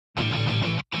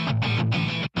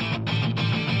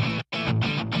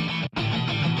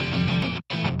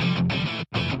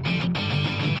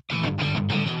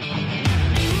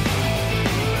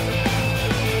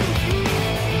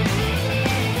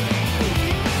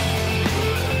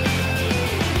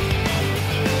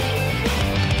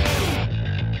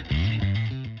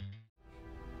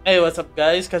Hey, what's up,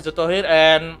 guys? Kazuto here,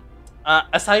 and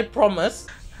as I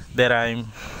promised, that I'm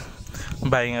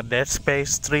buying a Dead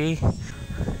Space 3,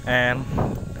 and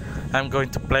I'm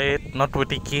going to play it not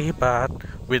with Iki but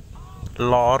with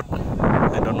Lord.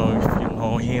 I don't know if you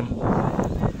know him.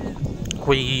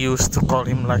 We used to call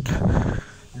him like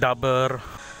Dubber.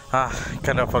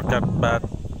 Kind of forgot, but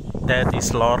that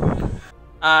is Lord.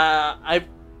 I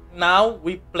now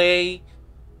we play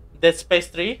Dead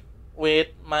Space 3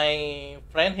 with my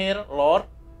friend here, Lord.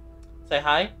 Say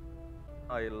hi.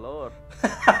 Hi, Lord.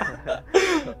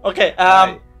 Okay.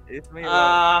 Hi, it's me,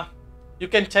 Lord. You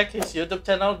can check his YouTube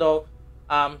channel though.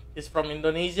 He's from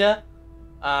Indonesia.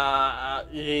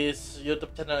 His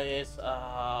YouTube channel is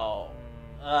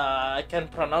I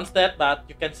can't pronounce that, but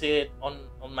you can see it on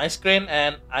my screen,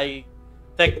 and I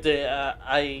take the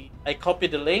I copy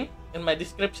the link in my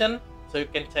description so you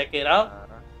can check it out.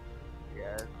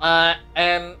 Yes.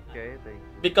 And Okay, thank you.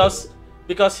 because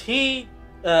he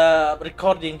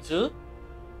recording too,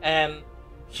 and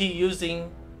he using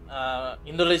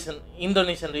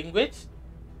Indonesian language.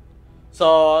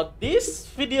 So this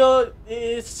video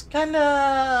is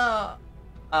kinda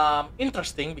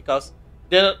interesting because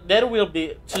there will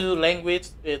be two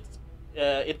language. It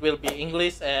will be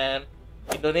English and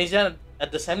Indonesian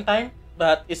at the same time,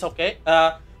 but it's okay.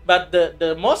 But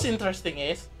the most interesting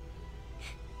is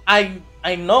I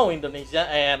know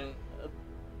Indonesia, and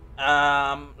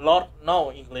Lord know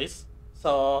English.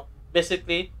 So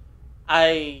basically,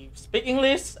 I speak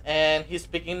English and he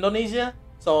speak Indonesia.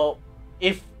 So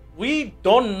if we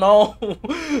don't know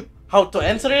how to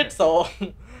answer it, so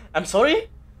I'm sorry.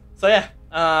 So yeah,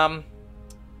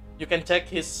 you can check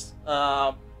his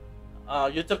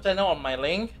YouTube channel on my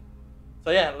link.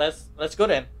 So yeah, let's go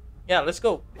then. Yeah, let's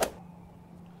go.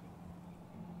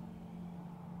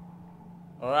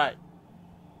 All right.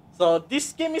 So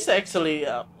this game is actually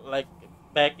like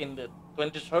back in the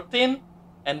 2013,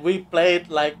 and we played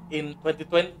like in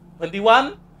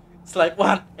 2021. It's like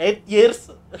what, 8 years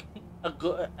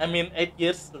ago? I mean 8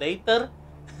 years later.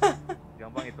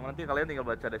 Gampang itu, nanti kalian tinggal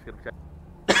baca deskripsi. Ya.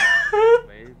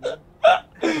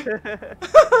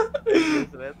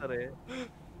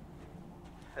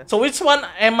 So which one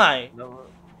am I?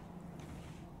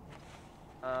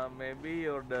 Maybe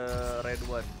you're the red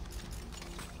one.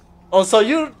 Oh, so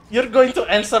you're going to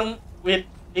answer with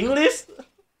English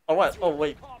or what? Oh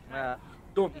wait. Nah,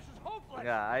 Don't.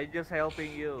 enggak, I just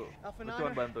helping you. Aku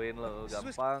cuma bantuin lo,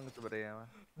 gampang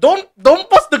sebenarnya. Don't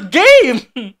pause the game.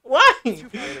 Why?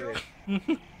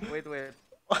 Wait.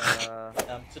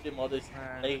 Today mode is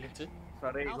playing too.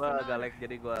 Sorry, gua agak lag,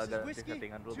 jadi gua agak di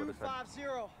settingan dulu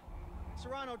barusan.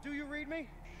 Serrano, do you read me?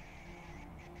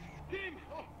 Tim!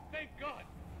 Oh, thank God!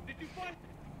 Did you find it?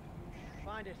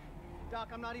 Find it. Doc,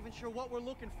 I'm not even sure what we're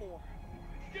looking for.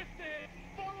 Just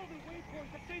follow the waypoint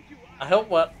that sent you. I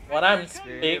hope what I'm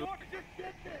speaking. Just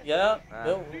get there. Yeah.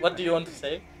 What do you want to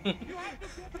say? You have to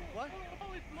get there. What?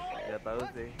 All is lost. Gak tahu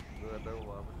sih, gua gak tahu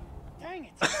apa. Dang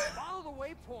it! Follow the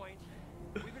waypoint.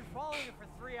 We've been following it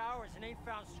for 3 hours and ain't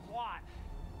found squat.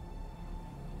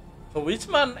 So which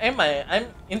one am I?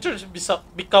 I'm interested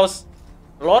because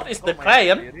Lord is the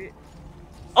client.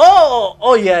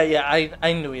 Oh yeah,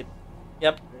 I knew it.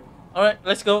 Yep. All right,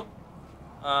 let's go.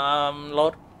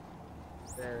 Lord.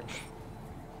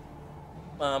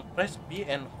 Press B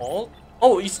and hold.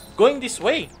 Oh, it's going this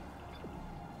way.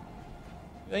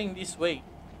 Going this way.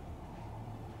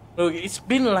 Look, it's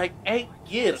been like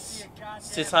 8 years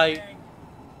since I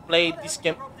played this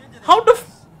game. How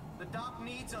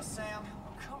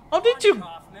did you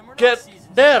get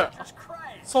there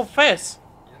so fast?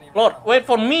 Lord, wait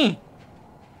for me.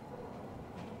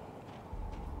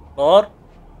 Lord.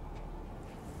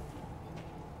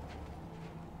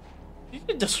 Did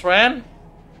you just ran?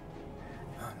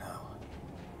 Oh no.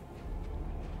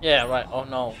 Yeah, right. Oh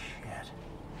no. Shit.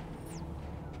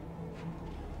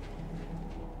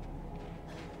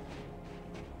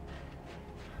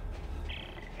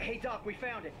 Hey Doc, we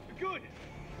found it. Good.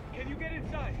 Can you get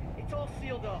inside? It's all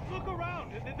sealed up. Look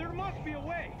around. There must be a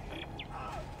way.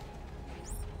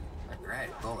 Right,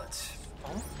 bullets.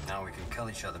 Now we can kill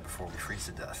each other before we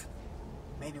freeze to death.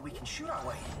 Maybe we can shoot our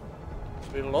way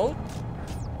in. Reload.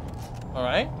 All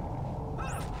right.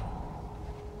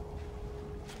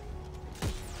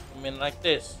 I mean like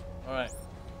this. All right.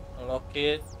 Unlock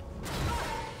it.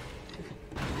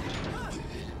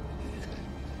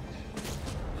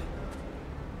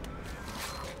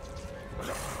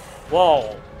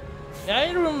 Whoa. Yeah,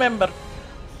 I remember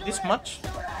this much.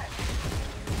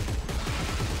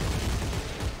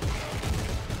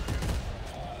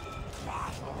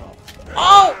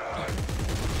 Oh!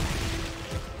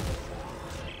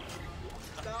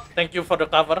 Thank you for the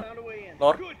cover, Found a way in.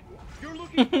 Lord. Good. You're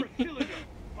looking for a cylinder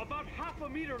about half a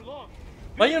meter long.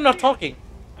 Why are you not talking?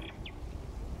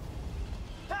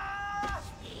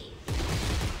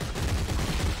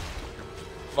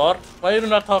 Lord, why are you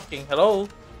not talking? Hello?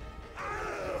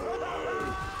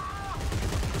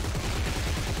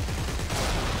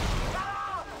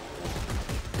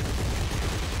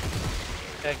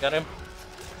 Okay, got him.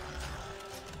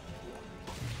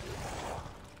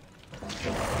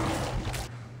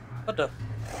 What the?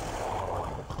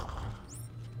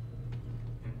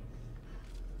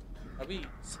 Are we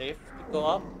safe to go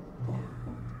up?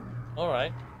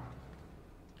 Alright.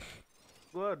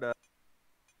 Gua udah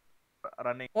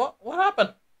running What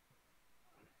happened?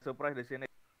 surprise di sini.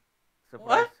 What?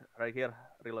 Surprise right here.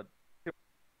 Reload.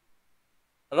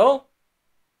 Hello?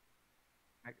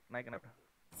 Naik kenapa?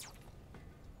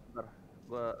 Bentar.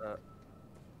 Gua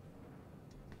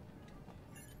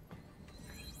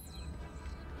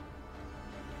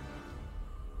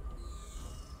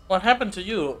What happened to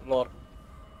you, Lord?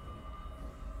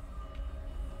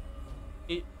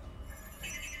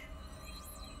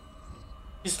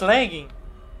 He's lagging.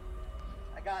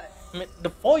 I got it. I mean, the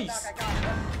voice. I got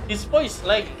it. His voice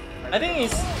lagging. I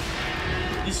think it's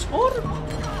Discord.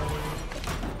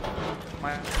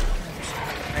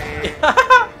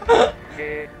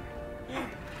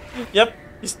 Yep,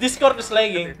 his Discord is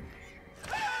lagging.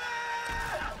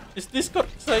 His Discord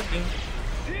is lagging.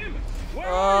 Tim, where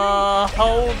are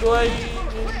How do I?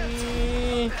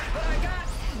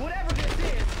 Whatever this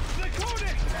is, the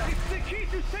codex! It's the key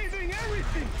to saving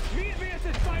everything! Meet me at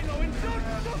the silo and don't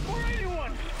look for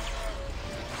anyone!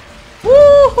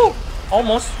 Woohoo!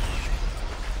 Almost.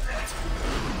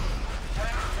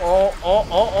 Oh.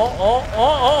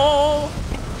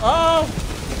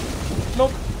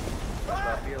 Nope.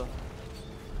 stabil.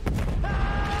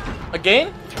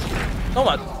 Again? No,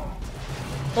 what?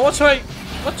 No, what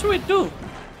should we do?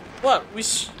 What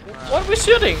what are we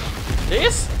shooting?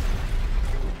 This?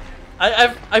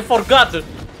 I forgot, dude.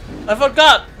 I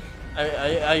forgot.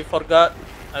 I forgot.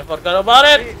 I forgot about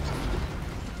it.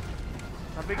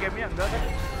 Tapi gamenya enggak kan?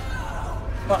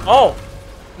 Oh,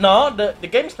 no, the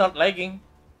game's not lagging.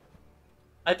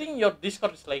 I think your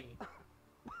Discord is lagging.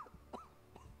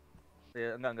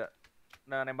 Ya enggak.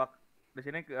 Nah, nembak di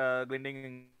sini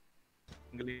gelinding.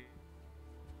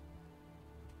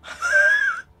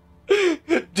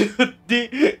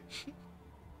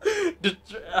 Dude,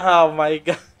 oh my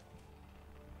god.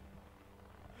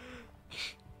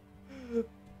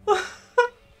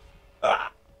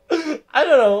 I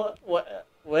don't know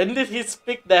when did he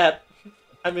speak that.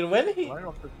 I mean, when did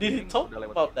he talk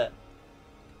about that?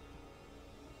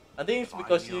 I think it's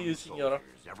because you're using your.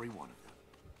 Every one of them.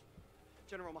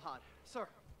 General Mahad, sir.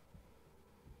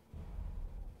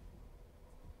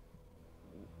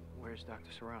 Where's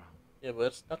Dr. Serrano? Yeah,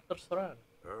 where's Dr. Saran?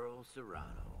 Earl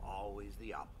Serrano, always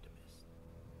the optimist.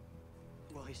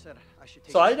 Well, he said I should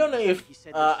take. So I don't know if He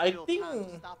said there's I still think time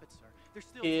to stop it, sir. There's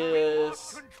still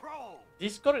his Control!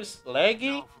 Discord is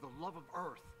laggy. Now, for the love of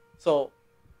Earth So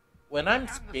when I'm and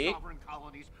the speak, sovereign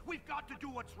colonies, we've got to do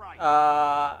what's right.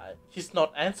 he's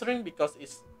not answering because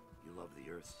You love the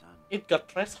Earth, son, it got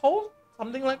threshold,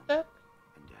 something like that.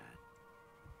 and Dad.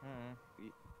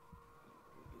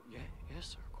 Yeah,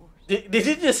 yes, sir, of course. Did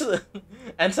he just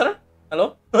answer?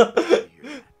 Hello? You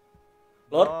hear that?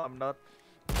 Lord? No, I'm not.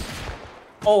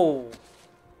 Oh.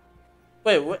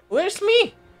 Wait, where's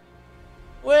me?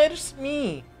 Where's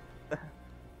me?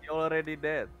 You already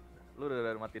dead. Lu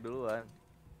udah mati duluan.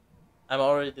 I'm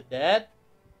already dead?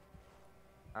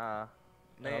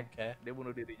 Nih, Okay. dia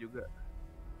bunuh diri juga.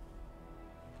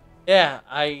 Yeah,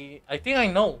 I think I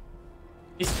know.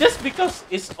 It's just because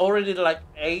it's already like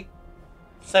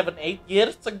 7, 8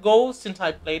 years ago since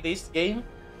I played this game.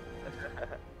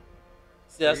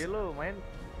 It's just, Jadi lu main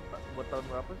buat tahun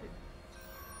berapa sih?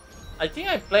 I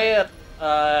think I played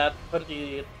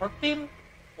 2013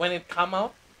 when it came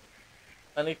out.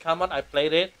 When it came out, I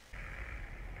played it.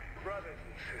 Brothers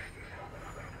and sisters,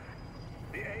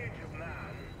 the age of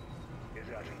man is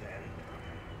at an end.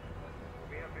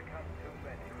 We have become too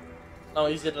many Now,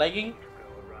 is it lagging? to go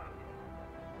around.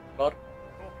 Lord?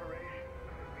 Corporations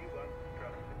that we once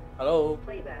trusted. Hello?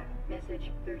 Playback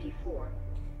message 34.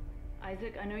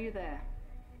 Isaac, I know you're there.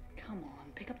 Come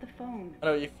on, pick up the phone. I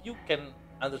don't know if you can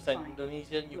understand Fine.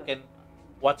 Indonesian, you Look, can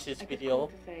watch his I just video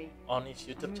called to say, on his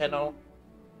YouTube moving channel. on.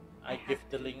 I I give have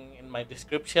the to. link in my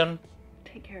description.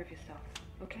 Take care of yourself,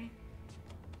 okay?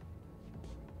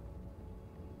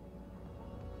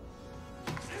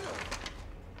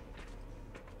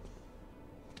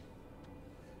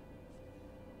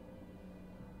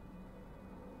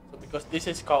 So because this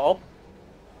is co-op,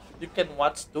 you can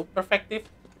watch two perspective.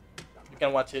 You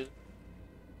can watch it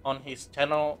on his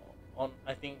channel. On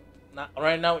I think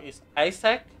right now is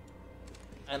Isaac,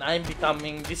 and I'm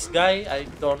becoming this guy. I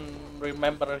don't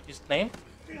remember his name.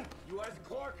 You Isaac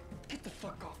Clark? Get the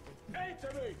fuck off me.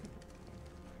 Answer me!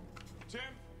 Tim?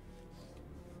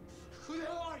 Who the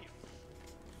hell are you?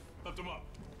 Lift him up.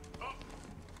 Up!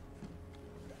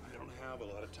 I don't have a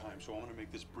lot of time, so I want to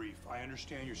make this brief. I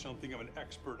understand you're something of an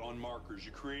expert on markers.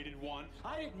 You created one,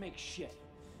 I didn't make shit.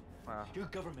 Nah. Your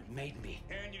government made me.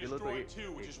 and you You look destroyed like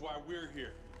two, which is why we're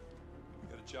here.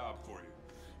 We got a job for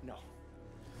you. No.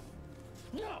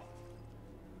 No!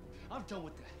 I'm done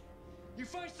with that. You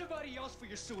find somebody else for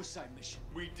your suicide mission.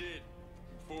 We did.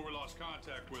 Before we lost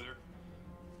contact with her,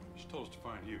 she told us to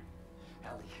find you.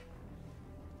 Ellie.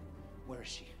 Where is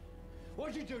she?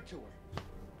 What'd you do to her?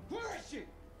 Where is she?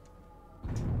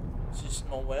 She's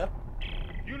nowhere.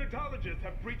 Unitologists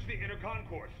have breached the inner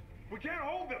concourse. We can't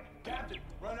hold them. Captain,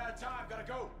 run out of time. Gotta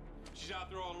go. She's out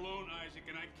there all alone, Isaac,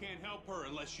 and I can't help her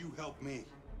unless you help me.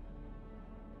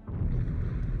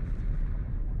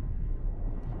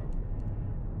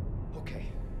 Okay.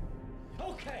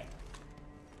 Okay!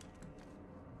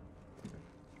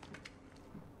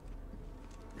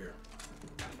 Here.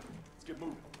 Let's get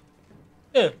moving.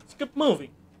 Yeah, let's keep moving.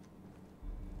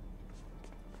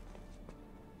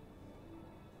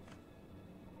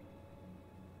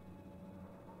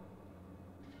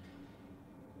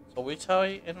 So which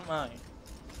way am I?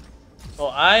 So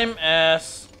I'm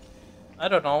as I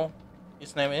don't know.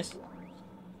 His name is.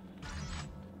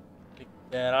 Pick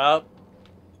that up.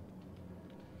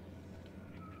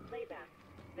 Playback.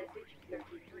 Message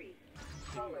 33.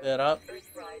 Pick that up.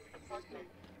 Earthrise apartment.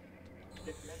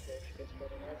 This message is for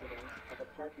the residents of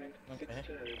apartment Okay.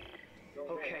 16.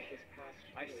 Okay.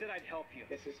 I said I'd help you.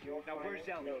 This is your Now where's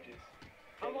Ellie?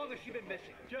 How long has she been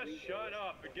missing? Just shut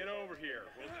up and get over here.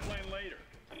 We'll explain later.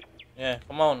 Yeah,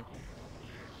 come on.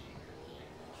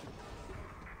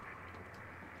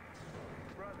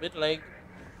 Bit late.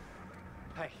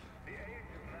 Hey.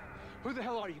 Who the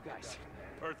hell are you guys?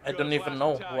 I don't even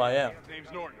know who I am.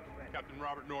 Name's Norton. Captain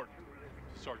Robert Norton.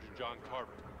 Sergeant John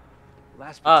Carver.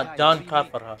 Last Ah, battalion. John What do you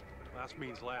mean? Carver. Last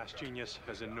means last, genius,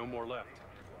 as in no more left.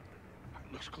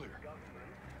 Looks clear.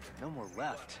 No more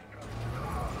left.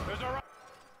 There's our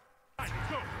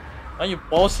go. Are you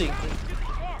pausing?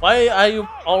 Why are you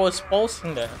always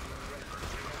pausing there?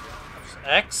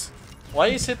 X? Why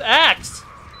is it X?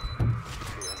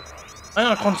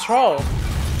 I'm on control.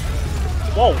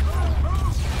 Whoa.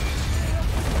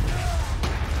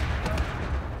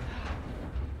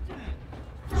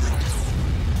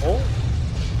 Oh.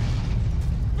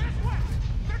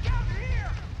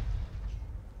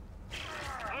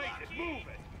 Isaac, move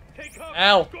it. Take cover.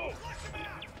 Ow. Go.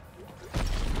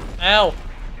 Ow.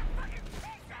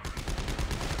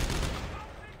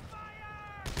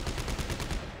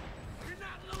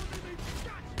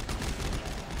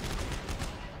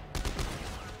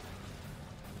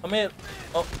 Come here.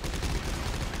 Oh.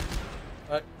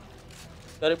 Alright.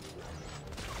 Got him.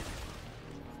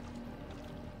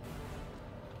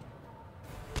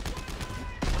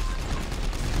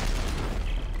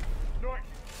 Norton,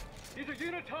 these are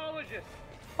unitologists.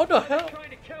 How the hell? Trying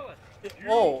to kill us.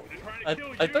 Oh. They're trying to I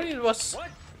kill thought you. it was. What?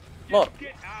 Lord.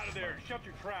 Get out of there and shut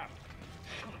your trap.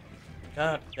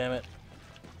 God damn it.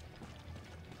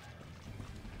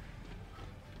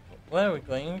 Where are we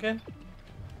going again?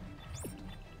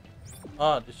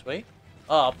 Ah, this way?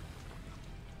 Up.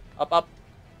 Up, up.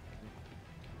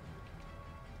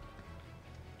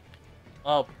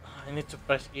 Up. I need to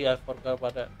press E, I forgot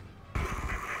about that.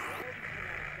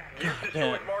 You've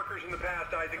damn. destroyed markers in the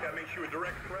past, Isaac. That makes you a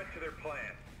direct threat to their plan.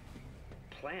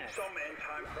 Plan. Some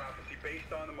end-time prophecy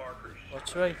based on the markers.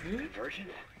 What's right here? Conversion?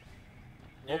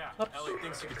 Ellie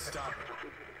thinks you can stop it.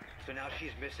 So now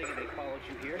she's missing and they followed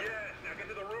you here? Yes, now get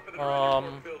to the roof of the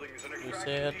Division 4 building. There's an you extraction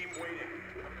said- team waiting.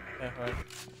 Okay, right.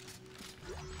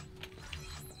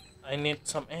 I need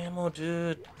some ammo,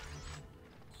 dude.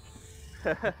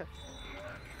 I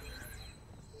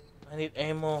need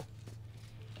ammo.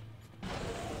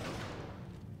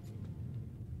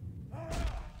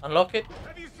 Unlock it.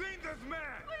 Have you seen this man?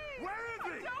 Where is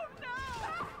he?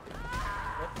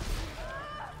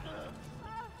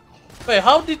 Wait,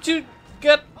 how did you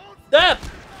get that?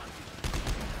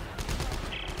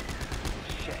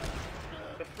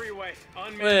 The freeway.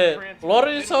 Unmanned Wait, transport.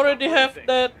 Lawrence Didn't already stop have anything.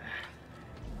 that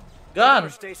gun.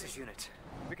 Stasis unit.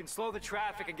 We can slow the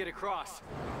traffic and get across.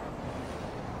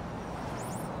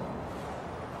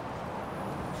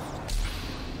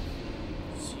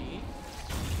 See?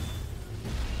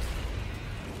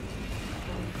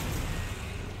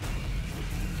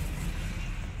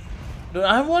 Dude,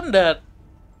 I want that.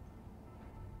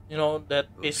 You know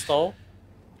that pistol.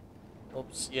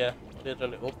 Oops. Yeah.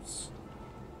 Literally. Oops.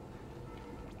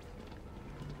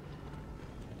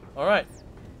 All right.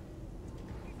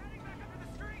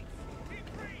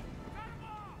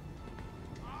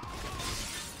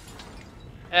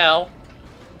 L.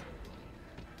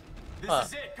 Huh. This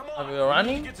is it. Come Are on. we We need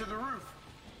running? to get to the roof.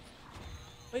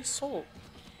 Wait, so.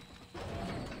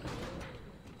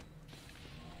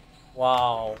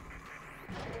 Wow.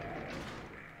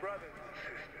 Brothers and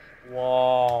sisters,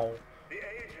 Wow. the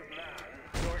age of man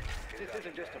George, this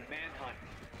isn't just a manhunt.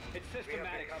 It's we have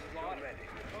systematic become so slaughter. ready.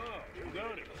 Oh,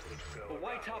 noted. But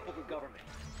why topple the government?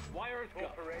 Why Earth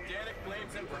go? Danik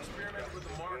blames them for experimenting with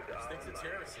the markers. Thinks it's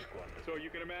heresy. So you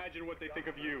can imagine what they think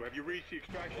of you. Have you reached the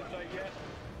extraction site yet?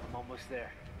 I'm almost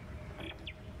there.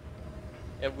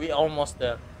 Yeah, we almost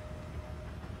there.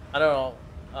 I don't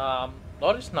know.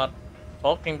 Lord is not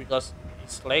talking because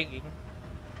he's lagging.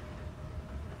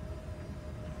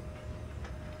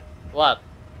 What?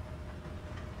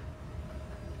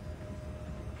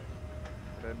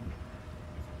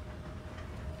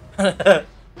 Dan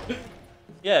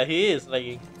Yeah, he is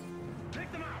lagging.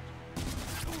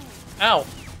 Ow!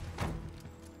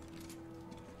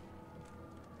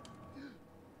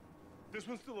 This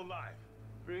one's still alive.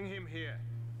 Bring him here.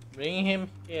 Bring him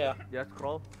here. just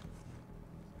scroll.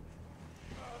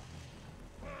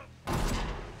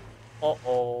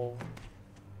 Uh-oh.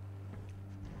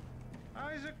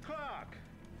 Isaac Clarke.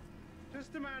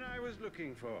 Just the man I was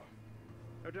looking for.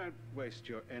 Oh, don't waste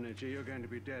your energy. You're going to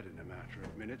be dead in a matter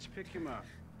of minutes. Pick him up.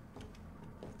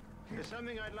 There's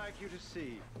something I'd like you to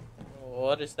see.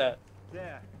 What is that?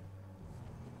 There.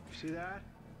 You see that?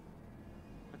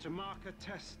 That's a marker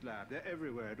test lab. They're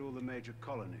everywhere at all the major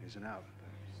colonies and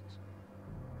outposts.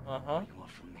 Uh-huh. You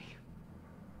want from me?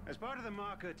 As part of the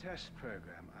marker test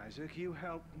program, Isaac, you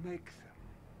helped make them.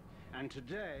 And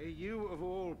today, you of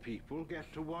all people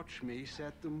get to watch me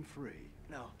set them free.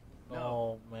 No.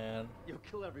 Oh, man. You'll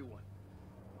kill everyone.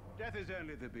 Death is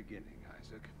only the beginning,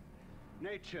 Isaac.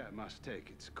 Nature must take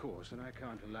its course, and I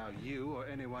can't allow you or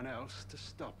anyone else to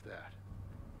stop that.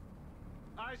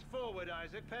 Eyes forward,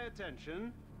 Isaac. Pay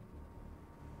attention.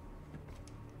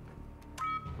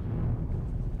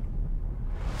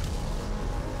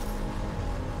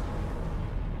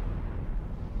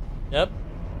 Yep.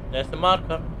 That's the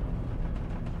marker.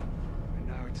 And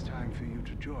now it's time for you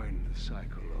to join the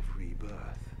cycle of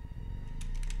rebirth.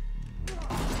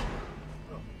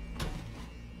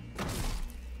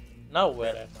 Now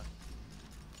where am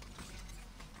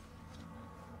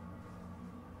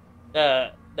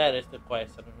I? That is the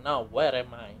question. Now where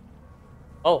am I?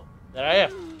 Oh, there I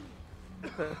am.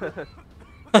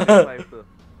 Live tuh.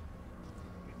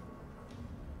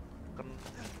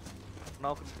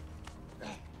 Kenal.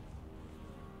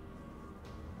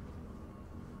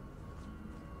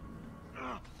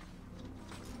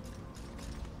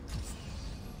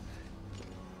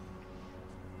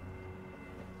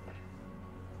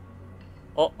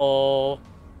 Uh-oh. Oh,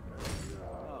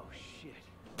 shit.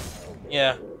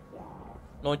 Yeah.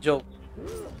 No joke.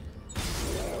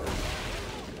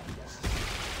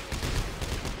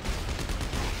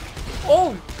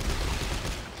 Oh!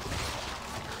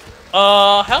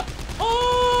 Help!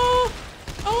 Oh!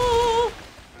 Oh!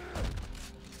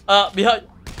 Behind.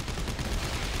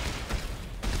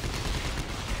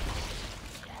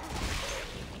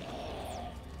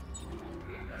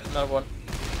 Another one.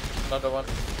 Another one.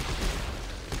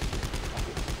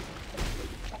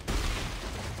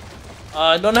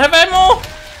 I don't have ammo!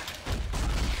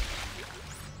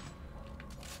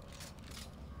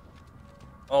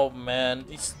 Oh man,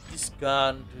 this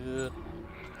gun, dude.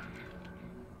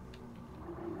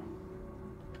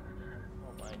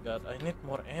 Oh my god, I need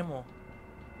more ammo.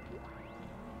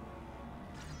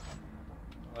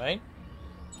 Right?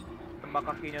 Tembak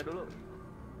kakinya dulu.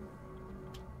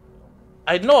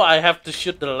 I know I have to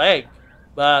shoot the leg,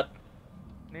 but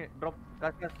Nih, drop.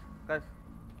 Kas.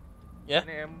 yeah.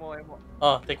 Ini ammo.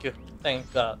 Oh, thank you.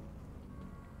 Thank God.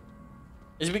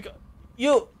 It's because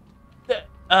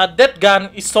that gun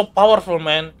is so powerful,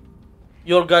 man.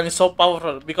 Your gun is so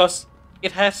powerful because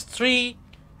it has 3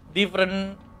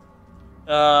 different.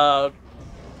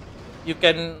 You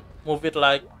can move it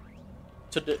like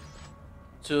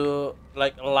to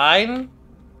like a line,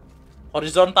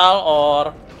 horizontal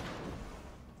or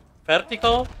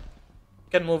vertical. You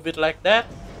can move it like that,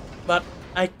 but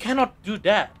I cannot do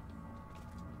that.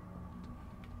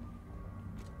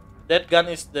 That gun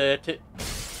is the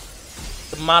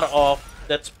mark of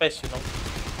that space, you know.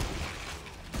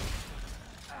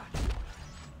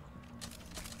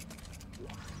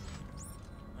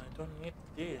 I don't need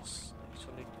this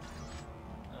actually.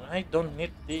 I don't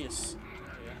need this.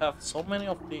 I have so many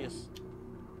of these.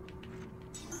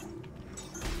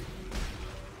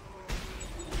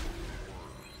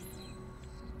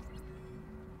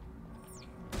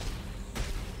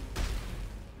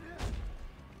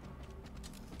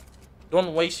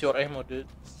 Don't waste your ammo, dude.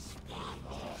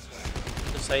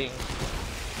 Just saying.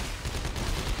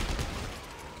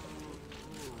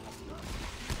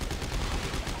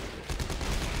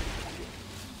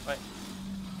 Right.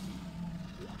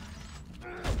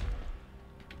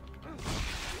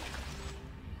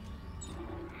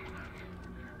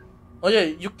 Oh yeah,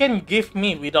 you can give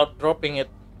me without dropping it,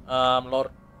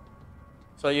 Lord.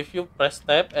 So if you press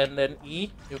tab and then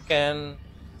E, you can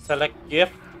select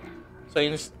give. So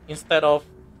instead of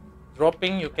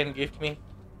dropping, you can give me.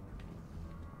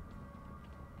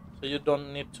 So you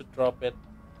don't need to drop it.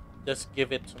 Just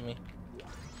give it to me.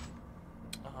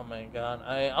 Oh my god,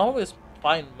 I always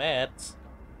find mats.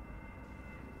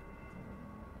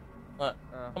 What?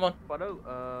 Come on. Padahal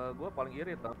gue paling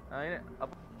irit tau. Nah ini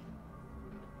apa?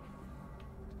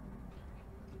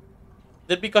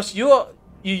 That because you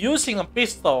using a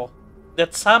pistol,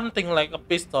 that's something like a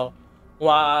pistol,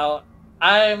 while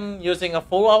I'm using a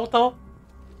full auto,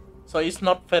 so it's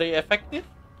not very effective.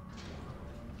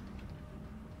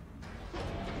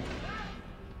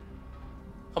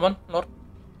 Come on, Lord.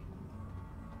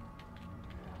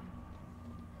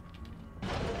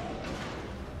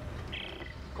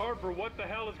 Carver, what the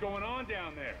hell is going on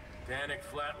down there? Panic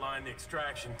flatline the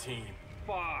extraction team.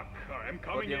 Fuck. I'm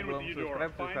coming in with Eudora.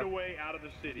 Find a way out of the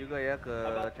city. Juga ya ke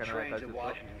channel YouTube.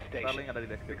 Ntar link ada di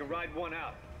deskripsi.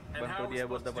 Bantu dia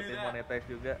buat dapetin monetize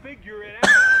juga. Figure it out.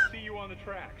 I'll see you on the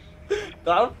tracks.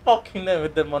 Don't fucking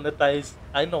never demonetize.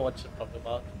 I know what you're talking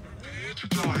about.